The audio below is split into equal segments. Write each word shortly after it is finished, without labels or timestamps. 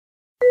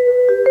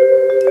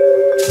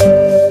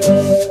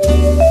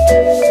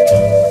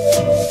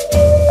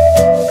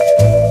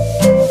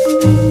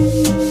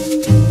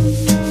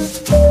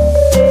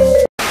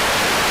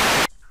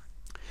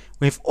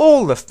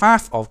all the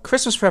faff of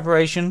Christmas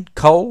preparation,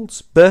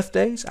 colds,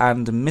 birthdays,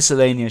 and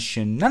miscellaneous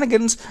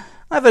shenanigans,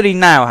 I've only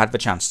now had the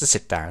chance to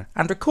sit down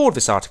and record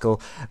this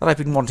article that I've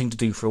been wanting to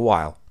do for a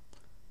while.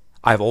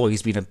 I've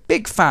always been a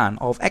big fan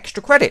of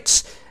extra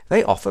credits.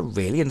 They offer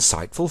really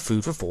insightful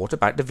food for thought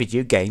about the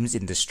video games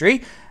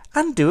industry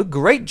and do a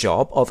great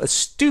job of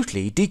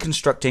astutely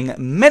deconstructing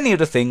many of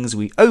the things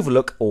we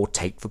overlook or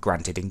take for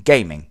granted in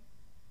gaming.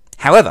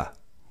 However,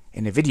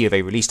 in a video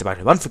they released about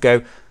a month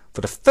ago, for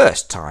the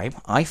first time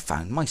I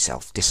found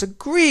myself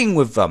disagreeing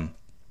with them.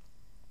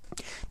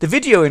 The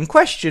video in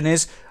question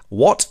is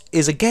What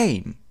is a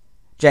Game?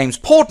 James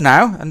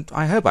Portnow, and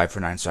I hope I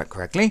pronounced that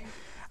correctly,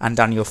 and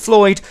Daniel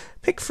Floyd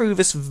pick through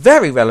this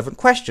very relevant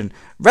question,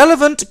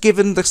 relevant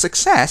given the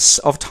success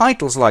of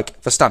titles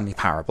like The Stanley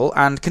Parable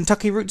and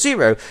Kentucky Route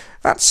Zero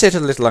that sit a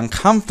little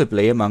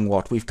uncomfortably among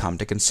what we've come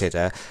to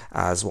consider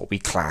as what we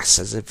class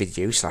as a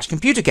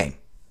video/computer game.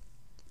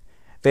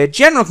 Their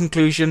general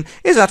conclusion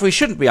is that we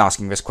shouldn't be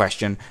asking this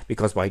question,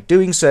 because by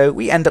doing so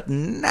we end up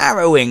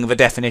narrowing the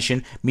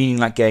definition, meaning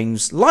that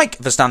games like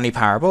The Stanley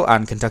Parable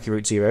and Kentucky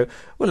Route Zero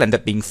will end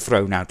up being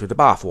thrown out with the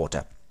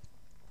bathwater.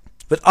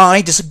 But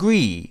I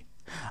disagree.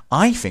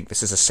 I think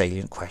this is a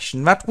salient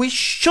question that we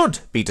should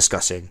be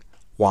discussing.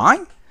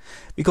 Why?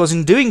 Because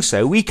in doing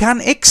so we can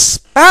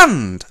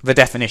expand the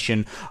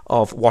definition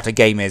of what a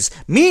game is,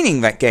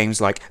 meaning that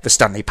games like The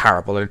Stanley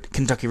Parable and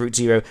Kentucky Route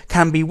Zero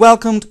can be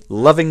welcomed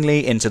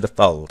lovingly into the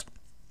fold.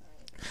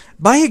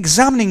 By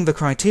examining the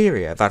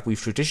criteria that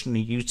we've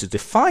traditionally used to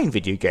define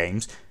video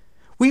games,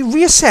 we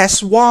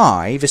reassess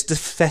why this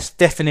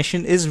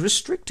definition is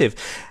restrictive,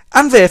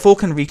 and therefore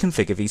can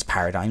reconfigure these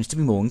paradigms to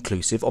be more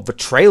inclusive of the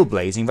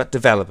trailblazing that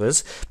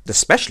developers,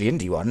 especially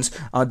indie ones,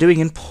 are doing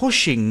in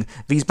pushing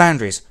these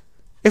boundaries.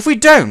 If we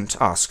don't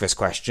ask this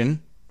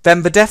question,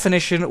 then the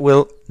definition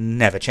will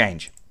never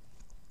change.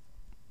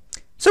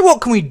 So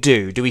what can we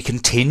do? Do we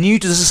continue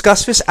to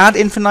discuss this ad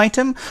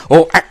infinitum,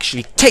 or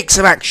actually take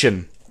some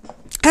action?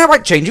 How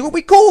about changing what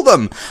we call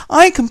them?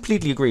 I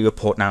completely agree with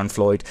Portnow and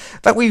Floyd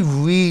that we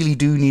really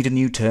do need a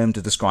new term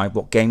to describe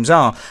what games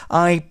are.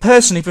 I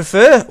personally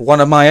prefer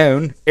one of my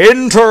own,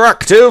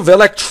 interactive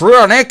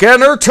electronic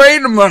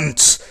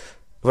entertainment.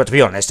 But to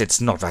be honest,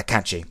 it's not that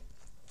catchy.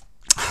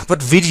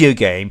 But video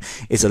game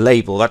is a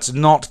label that's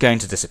not going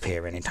to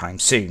disappear anytime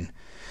soon.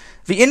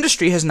 The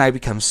industry has now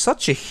become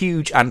such a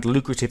huge and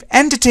lucrative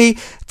entity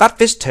that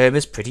this term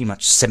is pretty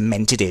much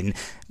cemented in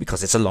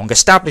because it's a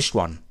long-established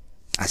one.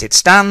 As it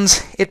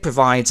stands, it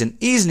provides an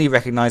easily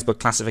recognisable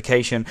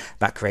classification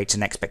that creates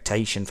an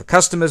expectation for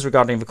customers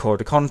regarding the core of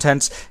the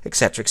contents,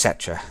 etc.,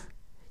 etc.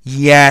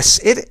 Yes,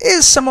 it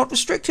is somewhat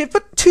restrictive,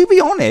 but to be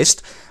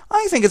honest,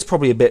 I think it's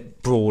probably a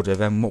bit broader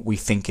than what we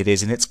think it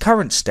is in its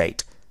current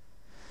state.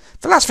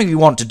 The last thing we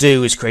want to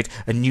do is create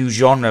a new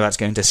genre that's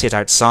going to sit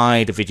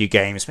outside of video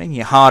games, making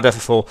it harder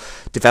for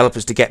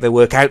developers to get their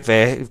work out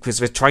there because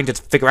they're trying to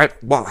figure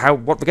out what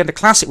we're going to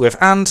class it with,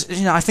 and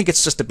I think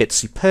it's just a bit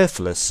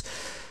superfluous.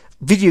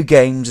 Video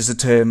games is a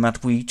term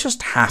that we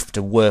just have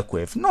to work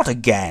with, not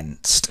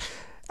against,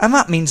 and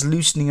that means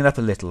loosening it up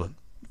a little,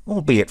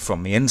 albeit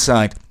from the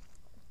inside.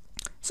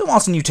 So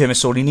whilst a new term is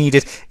sorely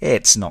needed,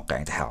 it's not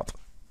going to help.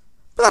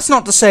 But that's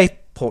not to say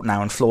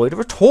Portnow and Floyd are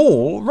at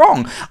all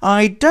wrong.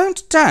 I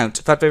don't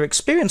doubt that their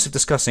experience of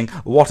discussing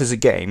what is a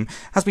game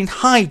has been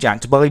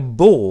hijacked by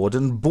bored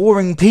and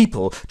boring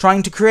people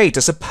trying to create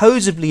a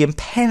supposedly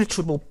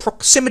impenetrable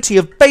proximity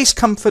of base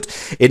comfort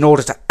in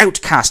order to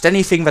outcast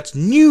anything that's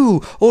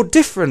new or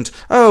different.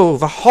 Oh,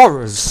 the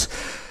horrors!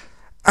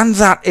 And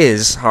that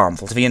is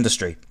harmful to the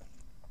industry.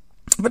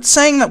 But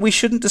saying that we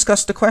shouldn't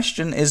discuss the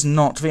question is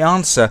not the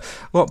answer.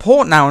 What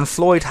Portnow and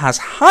Floyd has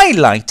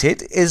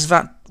highlighted is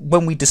that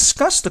when we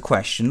discuss the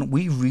question,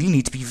 we really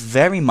need to be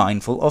very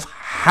mindful of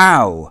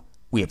how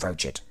we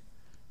approach it.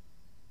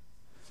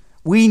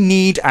 We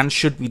need and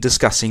should be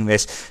discussing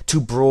this to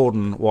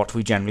broaden what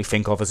we generally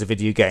think of as a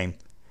video game.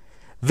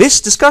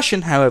 This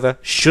discussion, however,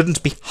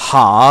 shouldn't be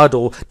hard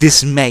or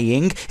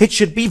dismaying. It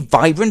should be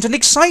vibrant and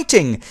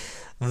exciting.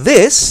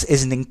 This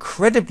is an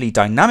incredibly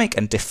dynamic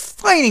and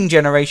defining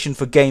generation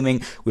for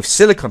gaming, with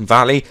Silicon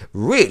Valley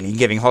really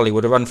giving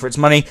Hollywood a run for its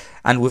money,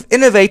 and with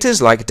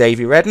innovators like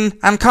Davey Redden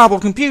and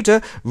Carboard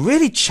Computer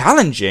really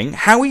challenging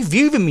how we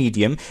view the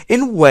medium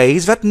in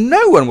ways that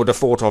no one would have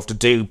thought of to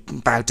do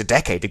about a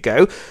decade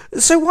ago,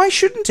 so why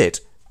shouldn't it?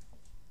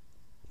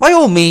 By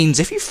all means,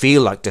 if you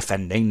feel like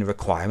defending the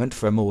requirement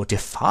for a more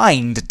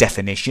defined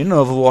definition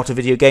of what a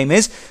video game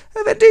is,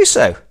 then do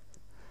so.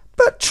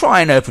 But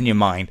try and open your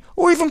mind,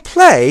 or even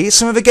play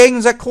some of the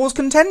games that cause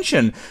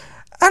contention,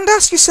 and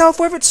ask yourself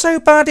whether it's so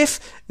bad if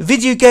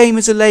video game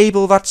is a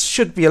label that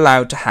should be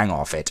allowed to hang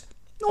off it,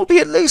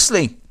 albeit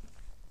loosely.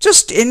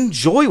 Just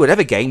enjoy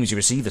whatever games you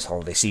receive this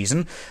holiday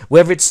season,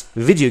 whether it's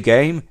video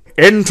game,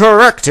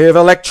 interactive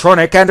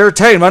electronic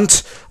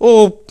entertainment,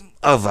 or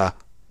other.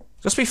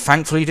 Just be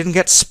thankful you didn't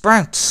get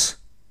Sprouts.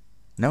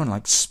 No one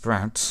likes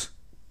Sprouts.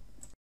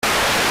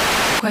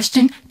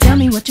 Question, tell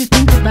me what you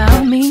think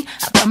about me.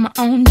 I buy my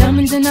own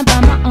diamonds and I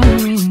buy my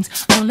own rings.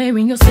 Only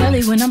ring your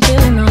celly when I'm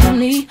feeling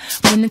lonely.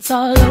 When it's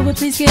all over,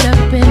 please get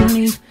up and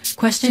leave.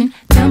 Question,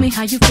 tell me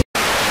how you feel.